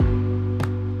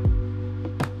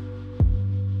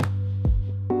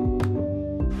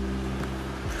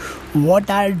What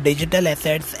are digital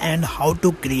assets and how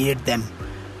to create them?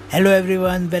 Hello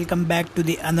everyone, welcome back to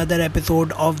the another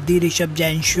episode of the Rishabh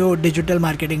Jain Show digital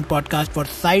marketing podcast for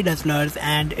side hustlers,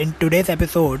 and in today's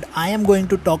episode I am going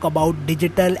to talk about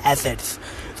digital assets.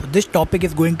 So this topic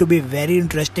is going to be very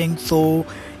interesting, so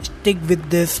stick with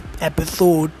this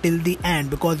episode till the end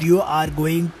because you are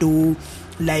going to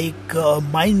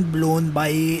mind blown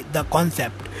by the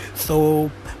concept.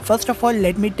 So first of all,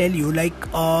 let me tell you,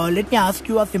 let me ask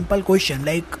you a simple question.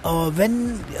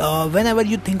 Whenever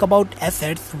you think about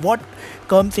assets, what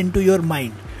comes into your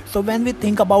mind? So when we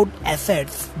think about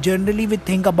assets, generally we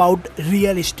think about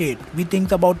real estate. We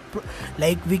think about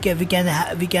we can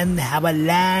have a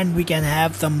land, we can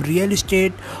have some real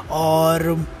estate,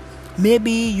 or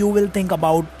maybe you will think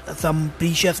about some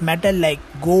precious metal like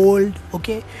gold.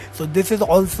 Okay, so this is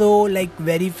also like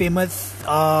very famous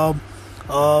or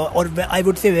I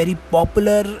would say very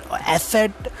popular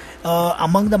asset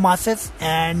among the masses,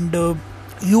 and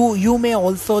you may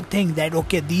also think that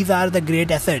okay, these are the great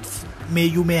assets.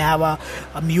 You may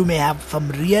have some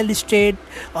real estate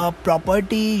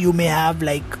property, you may have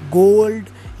like gold,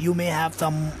 you may have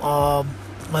some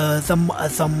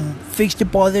fixed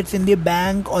deposits in the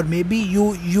bank, or maybe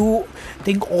you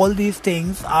think all these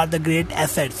things are the great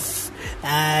assets,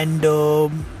 and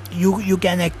you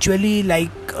can actually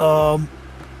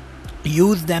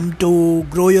use them to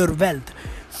grow your wealth.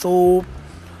 So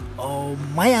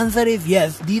my answer is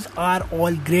yes, these are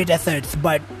all great assets,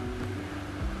 but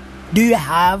do you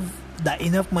have the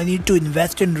enough money to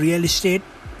invest in real estate?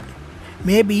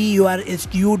 Maybe you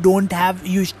still don't have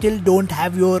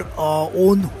your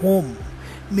own home.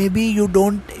 Maybe you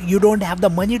don't have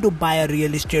the money to buy a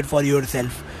real estate for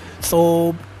yourself.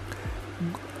 So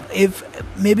if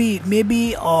maybe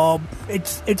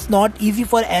it's not easy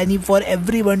for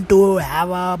everyone to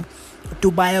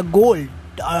buy a gold.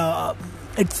 The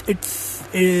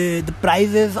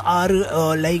prices are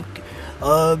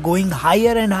going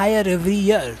higher and higher every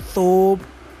year. So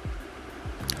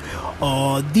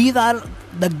these are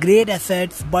the great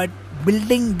assets, but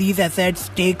building these assets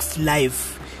takes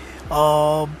life.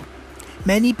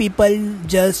 Many people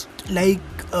just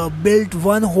build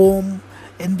one home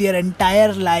in their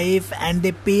entire life, and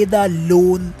they pay the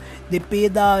loan, they pay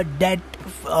the debt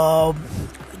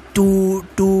to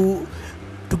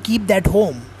keep that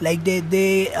home. Like they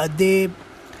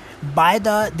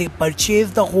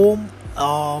purchase the home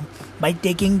by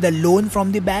taking the loan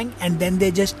from the bank, and then they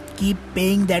just keep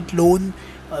paying that loan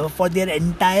for their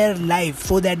entire life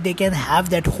so that they can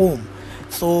have that home.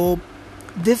 So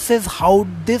this is how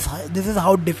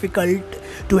difficult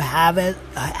to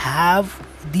have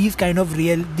these kind of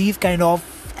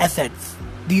assets.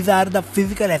 These are the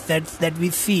physical assets that we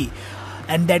see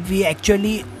and that we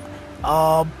actually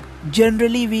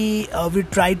generally we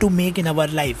try to make in our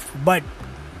life. But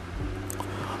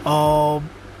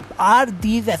are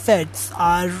these assets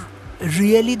are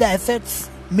really the assets?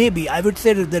 Maybe I would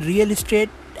say the real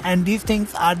estate and these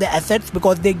things are the assets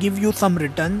because they give you some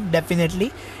return.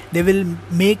 Definitely they will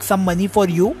make some money for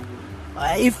you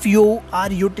if you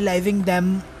are utilizing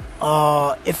them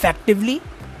effectively,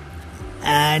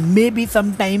 and maybe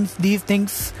sometimes these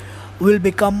things will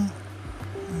become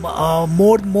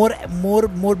more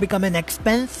become an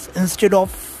expense instead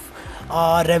of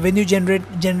revenue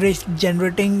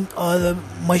generating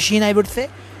machine, I would say.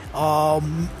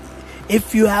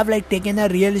 If you have taken a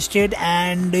real estate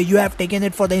and you have taken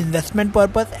it for the investment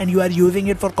purpose and you are using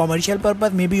it for commercial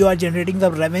purpose, maybe you are generating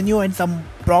some revenue and some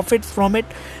profits from it.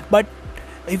 But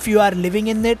if you are living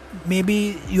in it,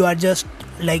 maybe you are just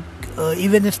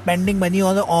even spending money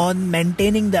on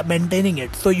maintaining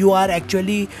it. So you are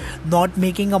actually not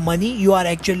making a money, you are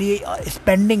actually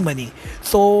spending money.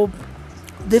 So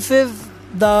this is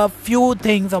the few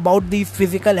things about these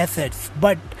physical assets.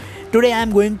 But today I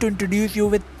am going to introduce you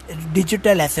with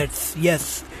digital assets.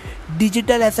 Yes,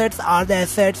 digital assets are the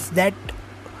assets that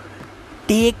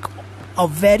take a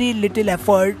very little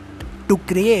effort to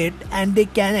create, and they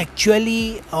can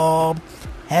actually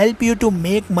help you to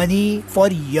make money for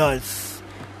years.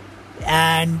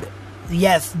 And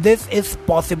yes, this is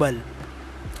possible.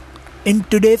 In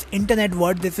today's internet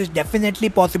world, this is definitely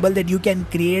possible that you can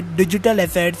create digital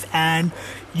assets and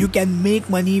you can make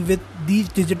money with these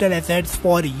digital assets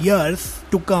for years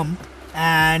to come.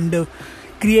 And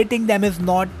creating them is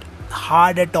not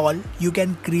hard at all. You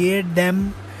can create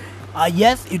them.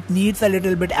 Yes, it needs a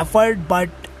little bit effort, but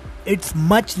it's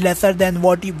much lesser than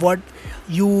what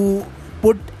you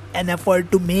put an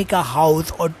effort to make a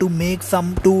house or to make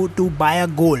to buy a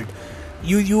gold.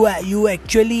 You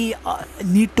actually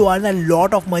need to earn a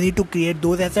lot of money to create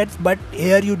those assets, but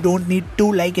here you don't need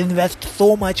to like invest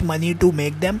so much money to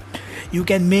make them. You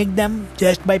can make them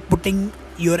just by putting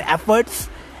your efforts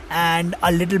and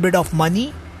a little bit of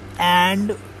money,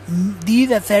 and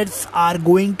these assets are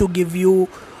going to give you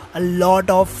a lot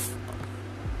of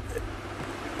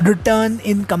return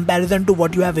in comparison to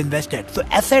what you have invested. So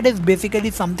asset is basically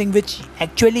something which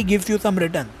actually gives you some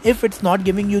return. If it's not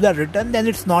giving you the return, then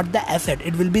it's not the asset,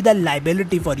 it will be the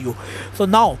liability for you. So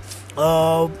now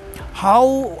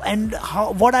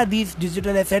what are these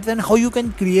digital assets and how you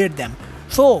can create them?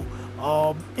 So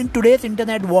in today's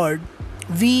internet world,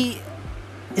 we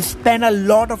spend a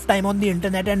lot of time on the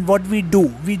internet, and what we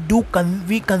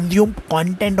consume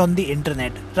content on the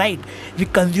internet, right? We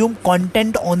consume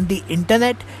content on the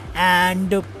internet,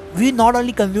 and we not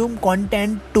only consume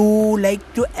content to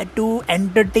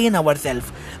entertain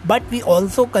ourselves, but we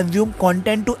also consume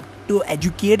content to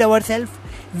educate ourselves.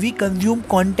 We consume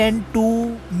content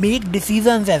to make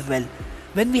decisions as well.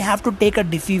 When we have to take a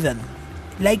decision,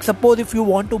 like suppose if you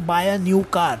want to buy a new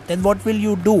car, then what will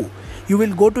you do? You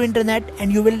will go to internet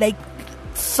and you will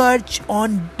search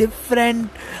on different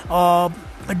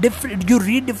you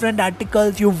read different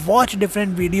articles, you watch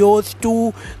different videos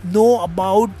to know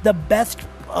about the best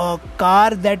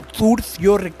car that suits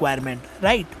your requirement,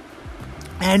 right?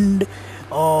 And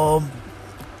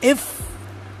if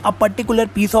a particular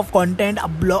piece of content,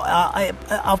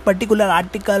 a particular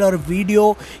article or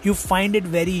video, you find it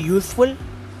very useful,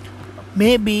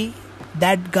 maybe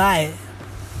that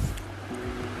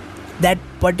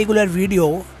particular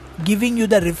video giving you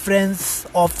the reference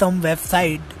of some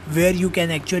website where you can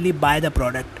actually buy the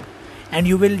product, and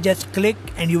you will just click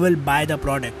and you will buy the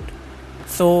product.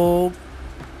 So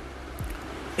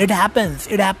it happens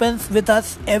with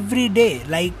us every day.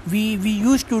 Like we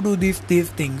used to do these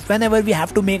things whenever we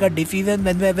have to make a decision,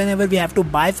 whenever we have to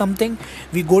buy something.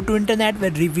 We go to internet,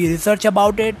 we research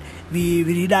about it, we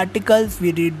read articles,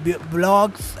 we read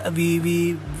blogs,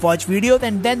 we watch videos,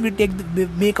 and then we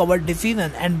make our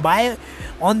decision and buy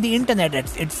on the internet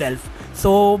itself.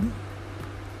 So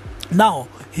now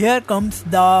here comes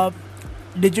the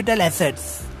digital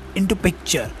assets into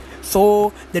picture.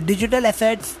 So the digital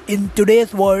assets in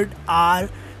today's world are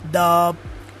the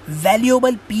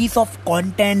valuable piece of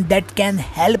content that can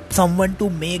help someone to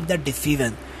make the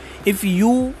decision. If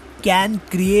you can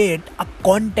create a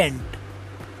content,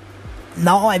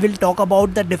 now I will talk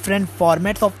about the different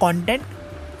formats of content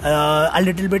a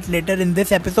little bit later in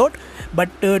this episode, but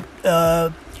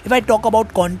if I talk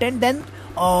about content, then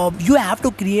you have to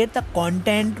create the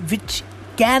content which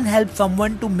can help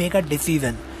someone to make a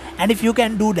decision. And if you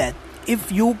can do that,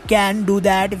 if you can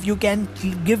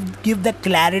give the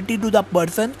clarity to the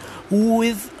person who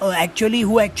actually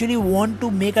want to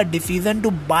make a decision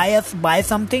to buy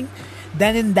something,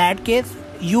 then in that case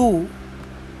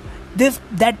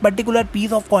that particular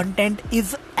piece of content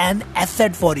is an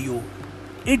asset for you.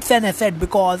 It's an asset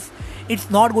because it's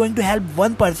not going to help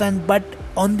one person, but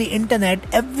on the internet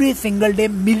every single day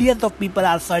millions of people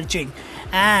are searching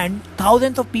and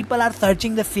thousands of people are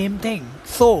searching the same thing.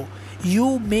 So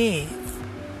you may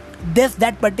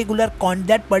that particular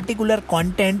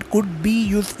content could be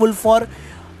useful for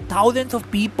thousands of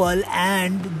people,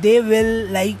 and they will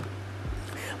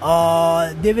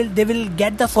they will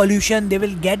get the solution, they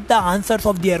will get the answers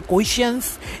of their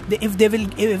questions. If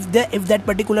that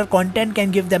particular content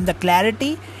can give them the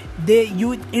clarity,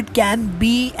 it can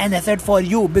be an asset for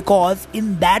you, because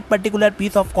in that particular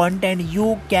piece of content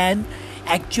you can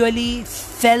actually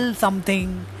sell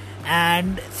something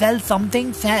sell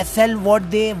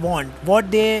what they want,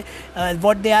 what they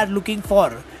are looking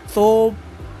for. So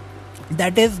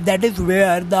that is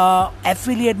where the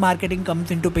affiliate marketing comes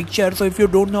into picture. So if you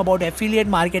don't know about affiliate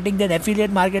marketing, then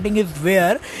affiliate marketing is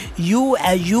where you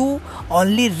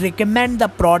only recommend the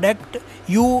product,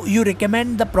 you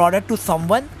recommend the product to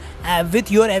someone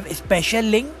with your special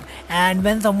link, and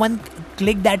when someone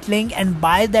click that link and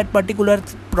buy that particular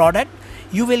product,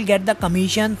 you will get the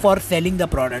commission for selling the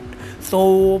product.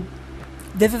 So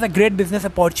this is a great business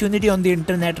opportunity on the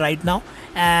internet right now,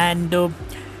 and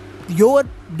your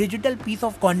digital piece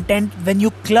of content, when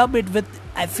you club it with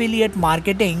affiliate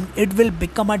marketing, it will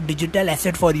become a digital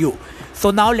asset for you.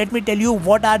 So now let me tell you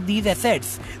what are these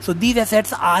assets. So these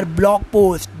assets are blog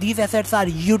posts, these assets are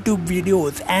YouTube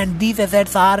videos, and these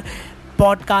assets are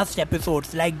podcast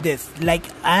episodes like this. Like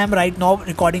I am right now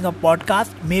recording a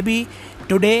podcast. Maybe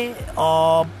today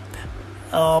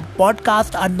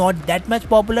podcasts are not that much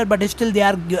popular, but still they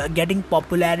are getting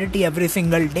popularity every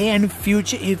single day, and in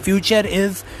future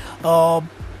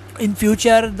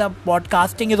the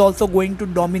podcasting is also going to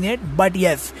dominate. But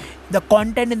yes, the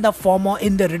content in the form, or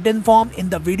in the written form, in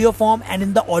the video form, and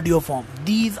in the audio form.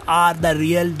 These are the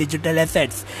real digital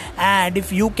assets. And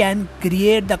if you can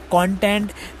create the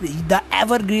content, the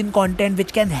evergreen content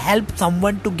which can help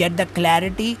someone to get the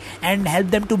clarity and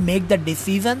help them to make the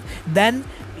decision, then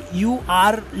you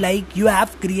are like, you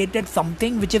have created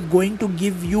something which is going to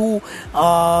give you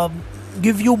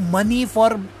money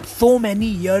for so many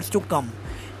years to come.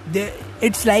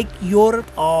 It's like your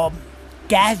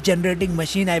cash generating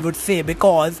machine, I would say,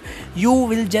 because you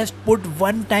will just put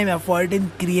one time effort in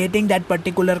creating that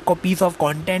particular piece of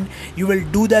content. You will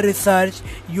do the research,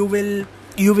 you will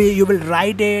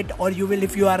write it, or you will,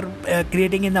 if you are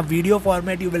creating in a video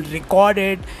format, you will record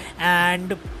it,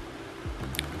 and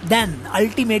then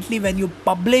ultimately when you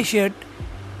publish it,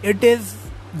 it is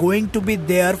going to be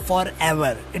there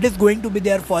forever. It is going to be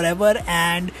there forever,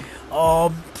 and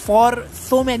for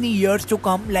so many years to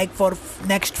come, like for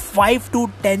next 5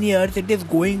 to 10 years, it is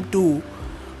going to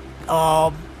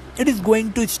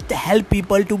help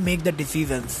people to make the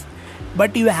decisions.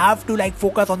 But you have to like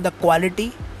focus on the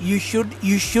quality. You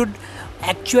should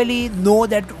actually know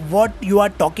that what you are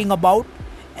talking about,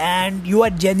 and you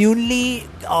are genuinely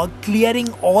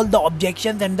clearing all the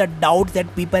objections and the doubts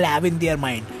that people have in their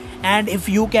mind. And if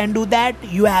you can do that,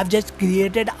 you have just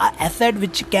created an asset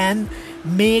which can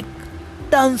make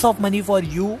tons of money for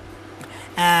you.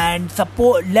 And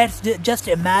suppose, let's just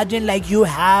imagine like you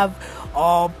have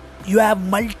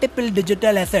multiple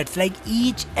digital assets, like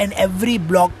each and every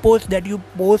blog post that you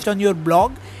post on your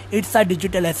blog, it's a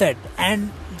digital asset.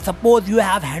 And suppose you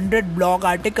have 100 blog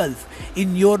articles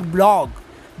in your blog,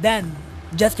 then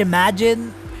just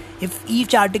imagine if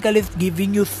each article is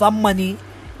giving you some money,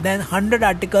 then 100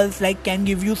 articles like can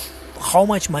give you how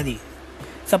much money.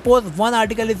 Suppose one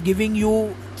article is giving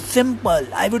you simply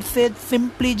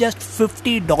just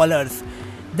 $50,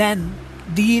 then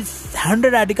these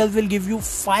 100 articles will give you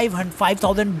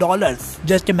 $5,000.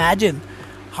 Just imagine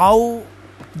how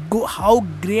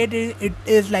great it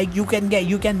is. Like you can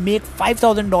make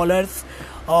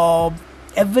 $5,000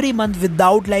 every month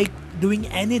without like doing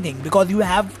anything, because you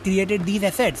have created these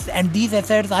assets, and these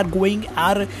assets are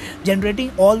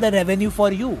generating all the revenue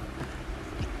for you.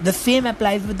 The same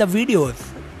applies with the videos.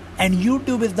 And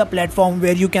YouTube is the platform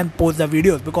where you can post the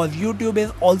videos, because YouTube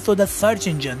is also the search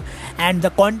engine, and the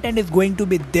content is going to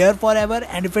be there forever.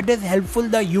 And if it is helpful,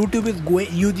 the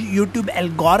YouTube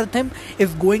algorithm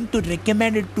is going to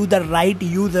recommend it to the right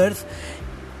users.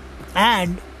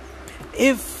 And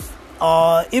if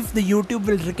the YouTube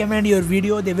will recommend your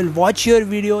video, they will watch your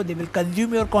video, they will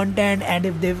consume your content, and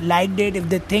if they've liked it, if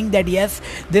they think that yes,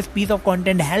 this piece of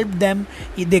content helped them,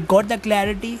 if they got the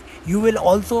clarity, you will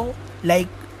also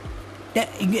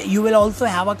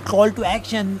have a call to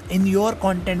action in your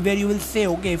content, where you will say,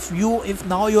 okay, if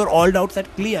now your all doubts are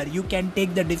clear, you can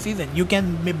take the decision. You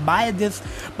can buy this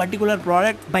particular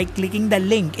product by clicking the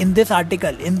link in this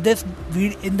article, in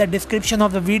the description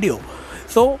of the video.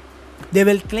 So they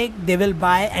will click, they will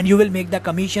buy, and you will make the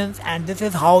commissions. And this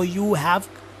is how you have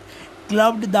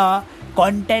clubbed the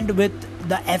content with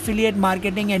the affiliate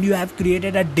marketing, and you have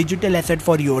created a digital asset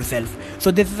for yourself.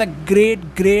 So this is a great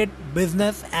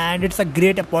business, and it's a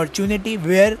great opportunity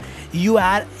where you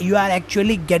are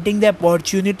actually getting the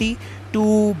opportunity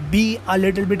to be a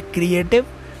little bit creative,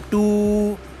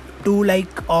 to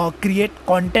create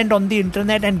content on the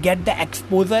internet and get the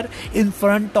exposure in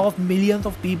front of millions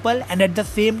of people, and at the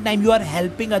same time you are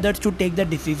helping others to take the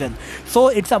decision. So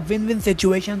it's a win-win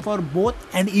situation for both.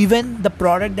 And even the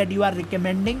product that you are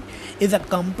recommending is a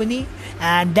company,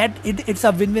 and that it's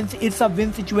a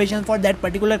win situation for that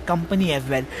particular company as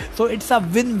well. So it's a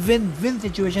win-win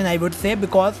situation, I would say,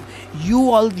 because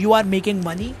you are making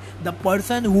money. The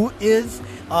person who is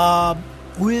buying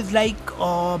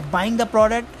the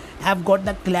product have got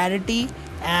the clarity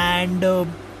and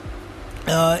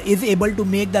is able to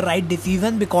make the right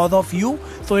decision because of you.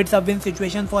 So it's a win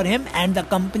situation for him, and the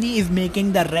company is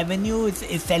making the revenue,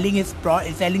 is selling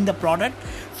the product.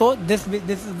 So this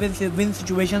is a win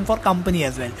situation for company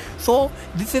as well. So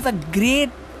this is a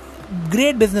great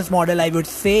business model, I would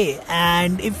say.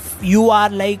 And if you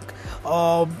are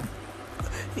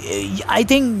I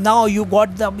think now you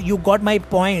got my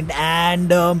point,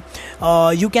 and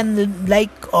you can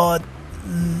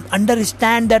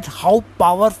understand that how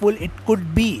powerful it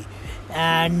could be.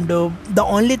 And the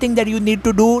only thing that you need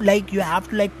to do, you have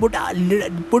to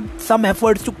put some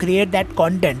efforts to create that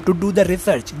content, to do the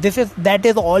research. That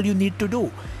is all you need to do.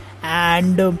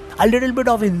 And a little bit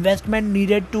of investment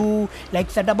needed to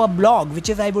set up a blog, which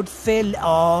is, I would say,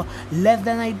 less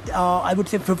than I would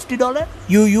say $50.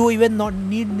 You even not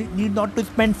need not to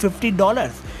spend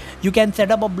 $50. You can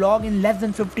set up a blog in less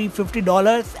than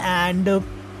 $50 and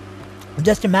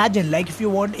just imagine, like,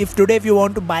 if today if you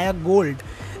want to buy a gold,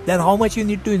 then how much you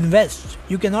need to invest.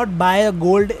 You cannot buy a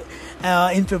gold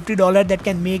in $50 that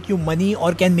can make you money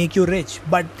or can make you rich,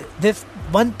 but this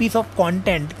one piece of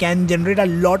content can generate a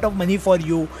lot of money for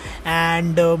you,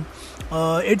 and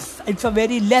it's a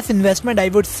very less investment, I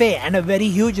would say, and a very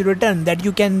huge return that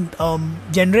you can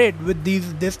generate with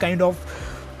this kind of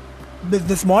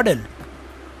business model.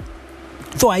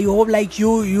 So I hope like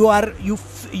you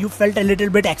felt a little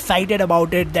bit excited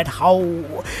about it, that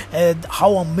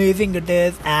how amazing it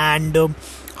is, and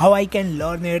how I can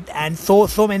learn it, and so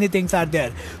many things are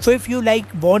there. So if you like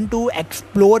want to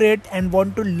explore it and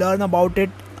want to learn about it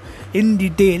in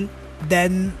detail,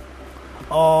 then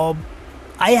I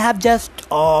have just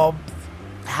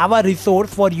have a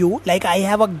resource for you. Like, I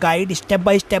have a guide,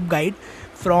 step-by-step guide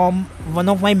from one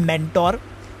of my mentor,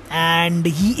 and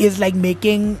he is like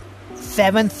making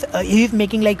he's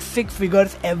making like 6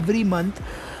 figures every month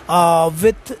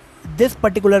with this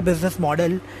particular business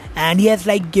model, and he has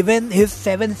like given his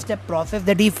 7-step process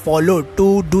that he followed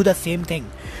to do the same thing.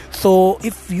 So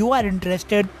if you are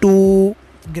interested to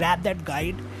grab that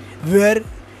guide, where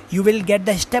you will get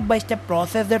the step-by-step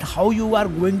process that how you are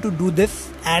going to do this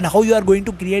and how you are going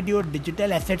to create your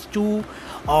digital assets to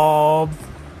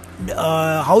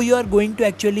how you are going to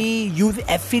actually use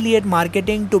affiliate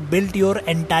marketing to build your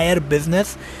entire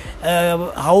business,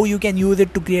 how you can use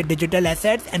it to create digital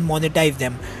assets and monetize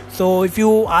them. So if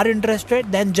you are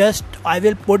interested, then just I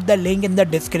will put the link in the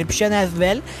description as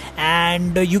well,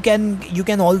 and you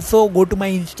can also go to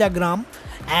my Instagram,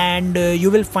 and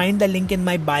you will find the link in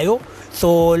my bio.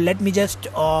 So let me just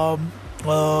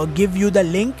give you the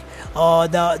link.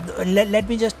 Let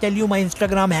me just tell you my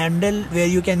Instagram handle where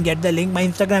you can get the link. My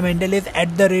Instagram handle is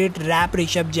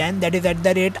 @RapRishabhJain. That is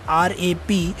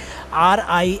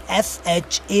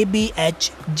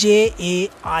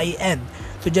 @RapRishabhJain.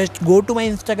 So just go to my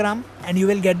Instagram and you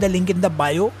will get the link in the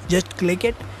bio. Just click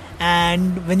it,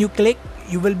 and when you click,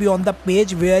 you will be on the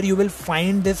page where you will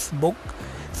find this book.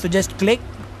 So just click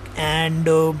and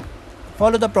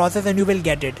follow the process and you will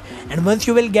get it. And once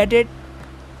you will get it,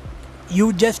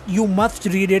 you must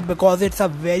read it, because it's a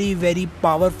very, very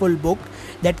powerful book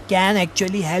that can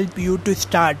actually help you to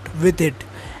start with it.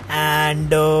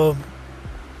 And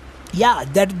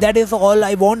that is all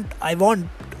I want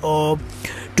to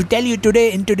tell you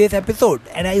today in today's episode.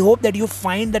 And I hope that you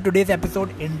find today's episode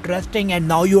interesting, and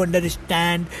now you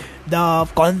understand the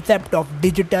concept of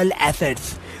digital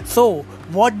assets. So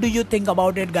what do you think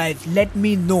about it, guys? Let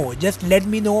me know. Just let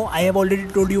me know. I have already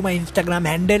told you my Instagram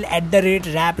handle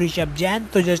 @RapRishabhJain.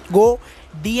 So just go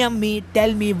DM me,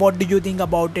 tell me what do you think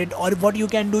about it, or what you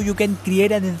can do. You can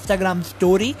create an Instagram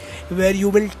story where you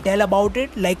will tell about it,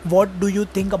 like what do you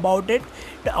think about it,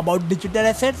 about digital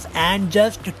assets, and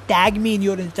just tag me in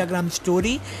your Instagram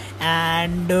story,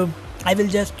 and I will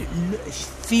just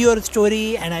see your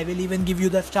story, and I will even give you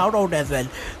the shout out as well.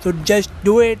 So just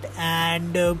do it,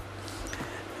 and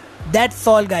that's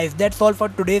all, guys. That's all for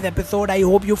today's episode. I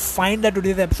hope you find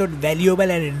today's episode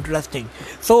valuable and interesting.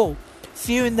 So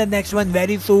see you in the next one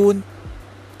very soon.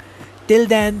 Till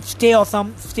then, stay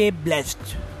awesome, stay blessed.